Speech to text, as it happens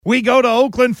We go to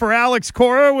Oakland for Alex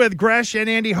Cora with Gresh and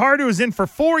Andy Hart, who is in for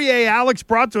Fauria. Alex,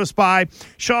 brought to us by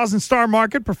Shaw's and Star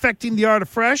Market, perfecting the art of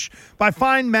fresh by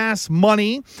Find Mass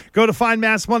Money. Go to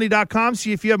findmassmoney.com,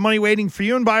 see if you have money waiting for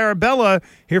you. And by Arbella,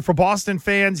 here for Boston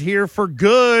fans, here for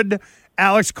good.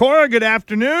 Alex Cora, good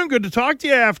afternoon. Good to talk to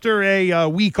you after a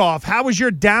week off. How was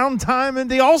your downtime in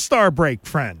the All-Star break,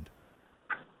 friend?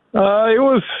 It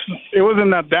wasn't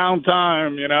that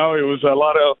downtime, you know. It was a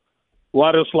lot of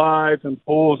water slides and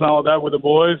pools and all that with the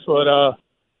boys, but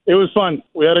it was fun.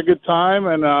 We had a good time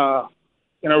and,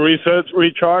 reset,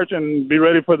 recharge, and be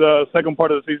ready for the second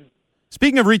part of the season.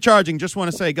 Speaking of recharging, just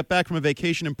want to say I got back from a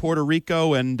vacation in Puerto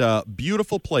Rico and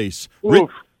beautiful place.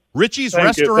 Richie's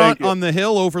restaurant on the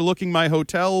hill overlooking my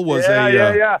hotel was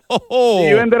Yeah. Oh.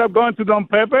 You ended up going to Don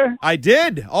Pepe? I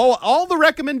did. Oh, all the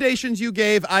recommendations you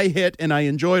gave, I hit, and I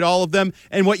enjoyed all of them.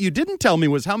 And what you didn't tell me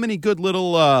was how many good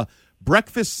little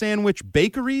breakfast sandwich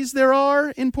bakeries there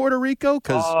are in Puerto Rico.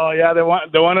 Oh, yeah,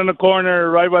 the one in the corner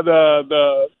right by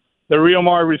the Rio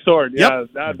Mar Resort. Yep.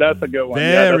 Yeah, that's a good one.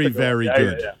 Very good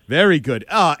good. Yeah. Very good.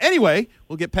 Anyway,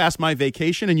 we'll get past my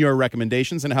vacation and your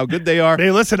recommendations and how good they are. Hey,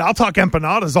 listen, I'll talk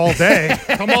empanadas all day.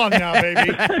 Come on now,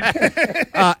 baby.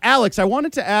 Alex, I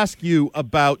wanted to ask you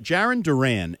about Jarren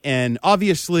Duran, and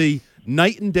obviously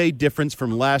night and day difference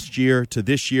from last year to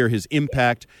this year, his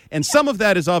impact. And some of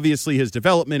that is obviously his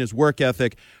development, his work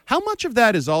ethic. How much of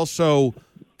that is also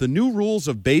the new rules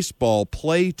of baseball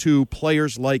play to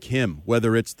players like him,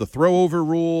 whether it's the throw-over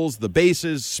rules, the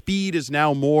bases, speed is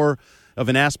now more of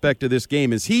an aspect of this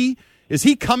game. Is he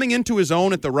coming into his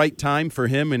own at the right time for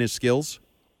him and his skills?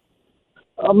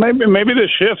 Maybe the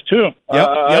shift, too. Yep.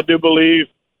 I do believe,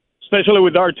 especially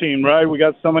with our team, right? We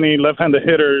got so many left-handed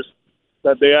hitters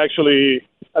that they actually,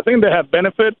 I think they have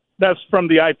benefit. That's from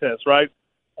the eye test, right?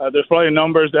 There's probably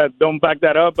numbers that don't back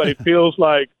that up, but it feels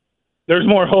like there's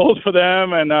more holes for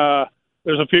them, and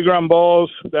there's a few ground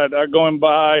balls that are going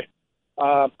by.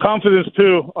 Confidence,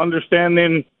 too,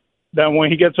 understanding that when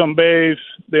he gets on base,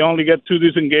 they only get 2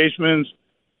 disengagements.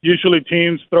 Usually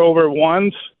teams throw over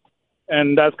once,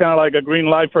 and that's kind of like a green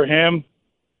light for him.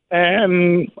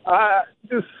 And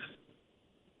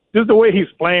just the way he's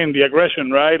playing, the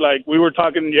aggression, right? Like we were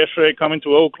talking yesterday coming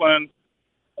to Oakland,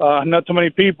 not too many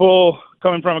people,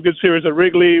 coming from a good series at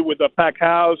Wrigley with a packed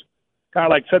house, kind of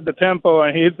like set the tempo,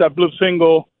 and he hits that blue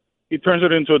single, he turns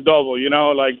it into a double, you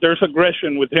know? Like there's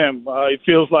aggression with him. It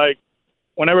feels like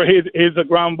whenever he hits a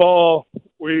ground ball,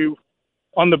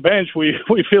 on the bench, we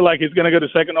feel like he's going to go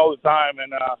to second all the time.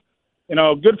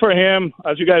 And, good for him.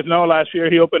 As you guys know, last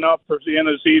year he opened up towards the end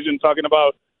of the season talking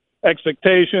about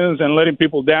expectations and letting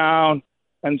people down,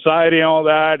 anxiety and all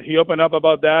that. He opened up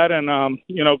about that, and,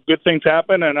 good things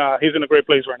happen, and he's in a great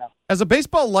place right now. As a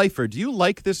baseball lifer, do you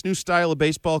like this new style of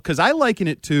baseball? Because I liken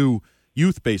it to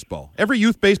youth baseball. Every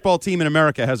youth baseball team in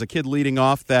America has a kid leading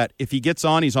off that if he gets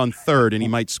on, he's on third and he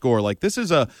might score. Like this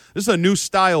is a new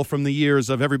style from the years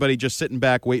of everybody just sitting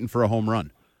back waiting for a home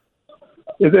run.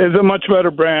 It's a much better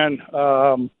brand.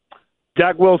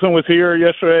 Jack Wilson was here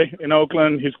yesterday in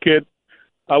Oakland. His kid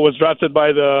was drafted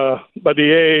by the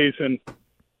A's, and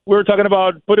we were talking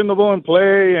about putting the ball in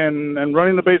play and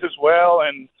running the bases well,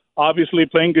 and obviously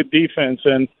playing good defense.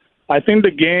 And I think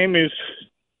the game is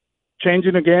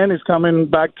changing again. It's coming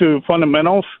back to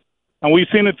fundamentals, and we've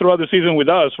seen it throughout the season with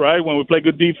us, right? When we play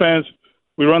good defense,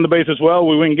 we run the bases well,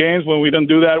 we win games. When we don't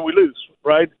do that, we lose,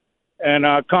 right? And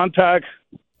contact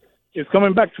is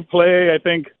coming back to play. I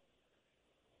think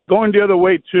going the other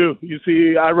way too. You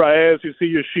see Arraez, you see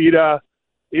Yoshida,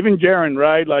 even Jarren,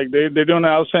 right? Like they're doing an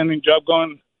outstanding job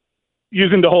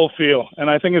using the whole field. And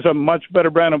I think it's a much better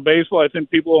brand of baseball. I think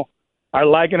people are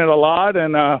liking it a lot,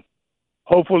 and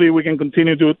hopefully we can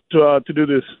continue to do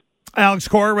this. Alex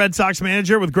Cora, Red Sox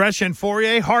manager with Gresh and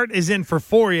Fauria. Hart is in for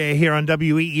Fauria here on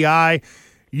WEEI.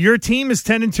 Your team is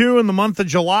 10-2 in the month of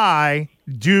July.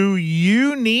 Do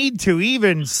you need to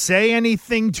even say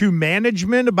anything to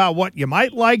management about what you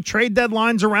might like? Trade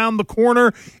deadlines around the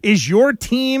corner. Is your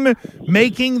team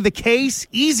making the case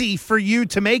easy for you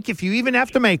to make if you even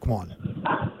have to make one?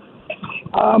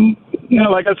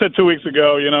 Like I said 2 weeks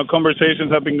ago,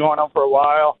 conversations have been going on for a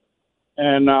while,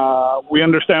 and we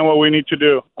understand what we need to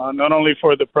do, not only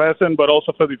for the present but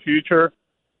also for the future.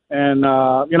 And,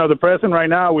 the present right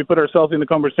now, we put ourselves in the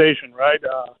conversation, right?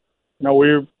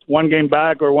 We're 1 game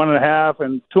back or 1.5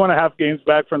 and 2.5 games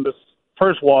back from the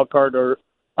first wild card, or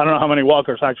I don't know how many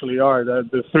walkers actually are,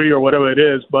 the 3 or whatever it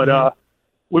is. But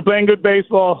we're playing good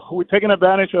baseball. We're taking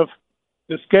advantage of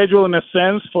the schedule in a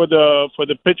sense for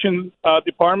the pitching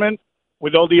department.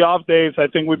 With all the off days, I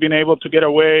think we've been able to get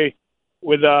away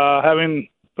with having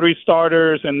 3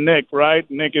 starters and Nick, right?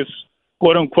 Nick is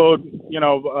quote unquote,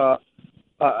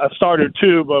 a starter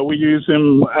too, but we use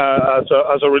him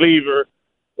as a reliever.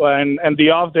 And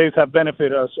the off days have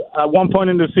benefited us. At one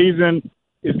point in the season,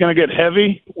 it's going to get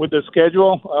heavy with the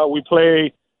schedule. We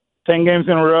play 10 games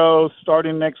in a row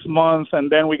starting next month,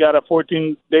 and then we got a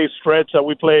 14-day stretch that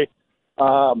we play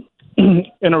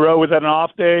in a row without an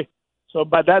off day. So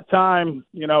by that time,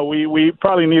 we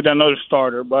probably need another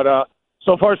starter. But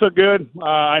so far, so good.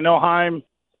 I know Heim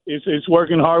is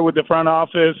working hard with the front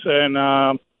office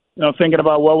and, thinking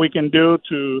about what we can do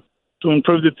to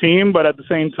improve the team, but at the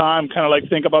same time, kind of like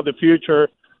think about the future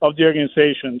of the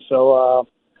organization. So,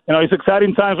 it's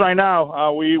exciting times right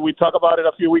now. We talked about it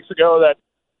a few weeks ago that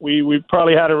we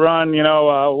probably had a run,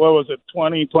 what was it,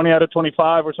 20 out of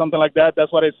 25 or something like that.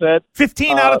 That's what I said.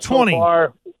 15 out of 20. So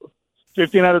far,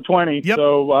 15 out of 20. Yep.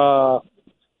 So,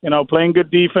 playing good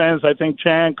defense. I think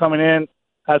Chang coming in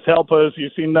has helped us.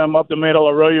 You've seen them up the middle,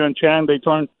 Arroyo and Chang. They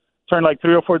turned like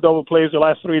 3 or 4 double plays the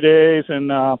last 3 days.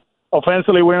 And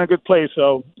offensively, we're in a good place.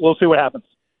 So we'll see what happens.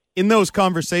 In those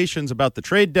conversations about the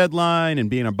trade deadline and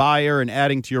being a buyer and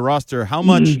adding to your roster, how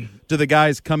much do the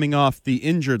guys coming off the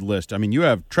injured list? I mean, you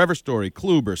have Trevor Story,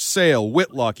 Kluber, Sale,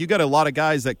 Whitlock. You got a lot of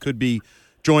guys that could be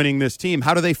joining this team.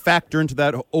 How do they factor into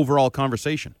that overall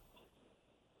conversation?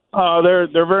 They're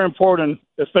very important,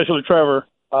 especially Trevor.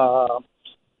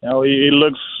 He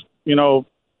looks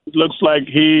like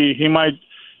he might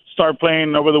start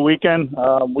playing over the weekend.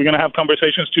 We're gonna have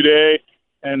conversations today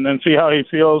and then see how he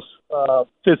feels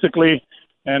physically.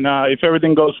 And if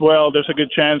everything goes well, there's a good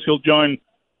chance he'll join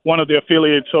one of the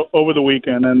affiliates over the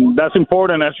weekend. And that's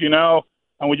important, as you know.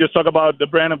 And we just talk about the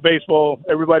brand of baseball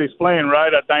everybody's playing,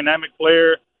 right? A dynamic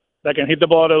player that can hit the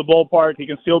ball out of the ballpark. He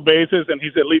can steal bases, and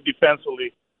he's elite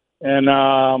defensively. And,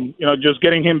 just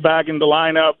getting him back in the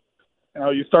lineup,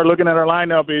 you start looking at our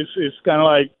lineup, is kind of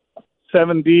like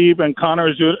 7 deep, and Connor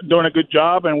is doing a good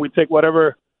job, and we take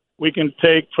whatever we can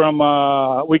take from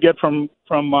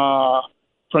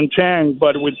Chang.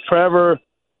 But with Trevor,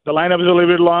 the lineup is a little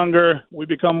bit longer. We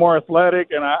become more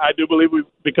athletic, and I do believe we've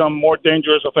become more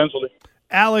dangerous offensively.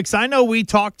 Alex, I know we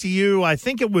talked to you, I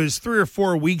think it was 3 or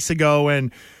 4 weeks ago,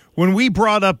 and when we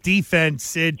brought up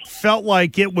defense, it felt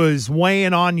like it was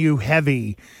weighing on you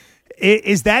heavy.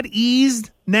 Is that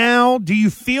eased now? Do you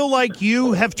feel like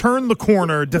you have turned the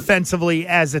corner defensively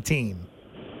as a team?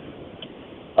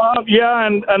 Yeah,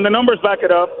 and the numbers back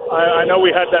it up. I know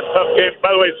we had that tough game.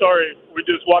 By the way, sorry, we're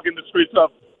just walking the streets of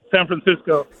San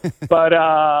Francisco. But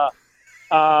I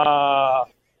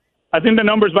think the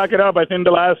numbers back it up. I think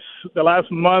the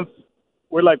last month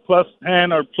we're like plus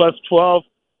 10 or plus 12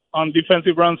 on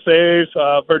defensive run saves.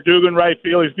 Verdugo in right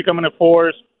field, he's becoming a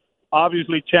force.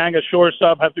 Obviously, Chang at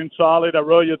shortstop has been solid.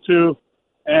 Arroyo too.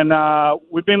 And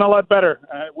we've been a lot better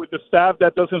with the staff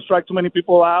that doesn't strike too many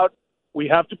people out. We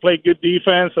have to play good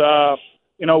defense.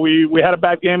 We had a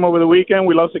bad game over the weekend.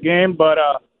 We lost the game, but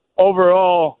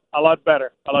overall, a lot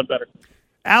better.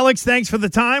 Alex, thanks for the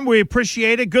time. We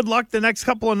appreciate it. Good luck the next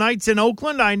couple of nights in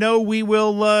Oakland. I know we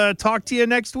will talk to you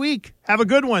next week. Have a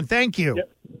good one. Thank you.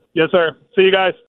 Yes, sir. See you guys.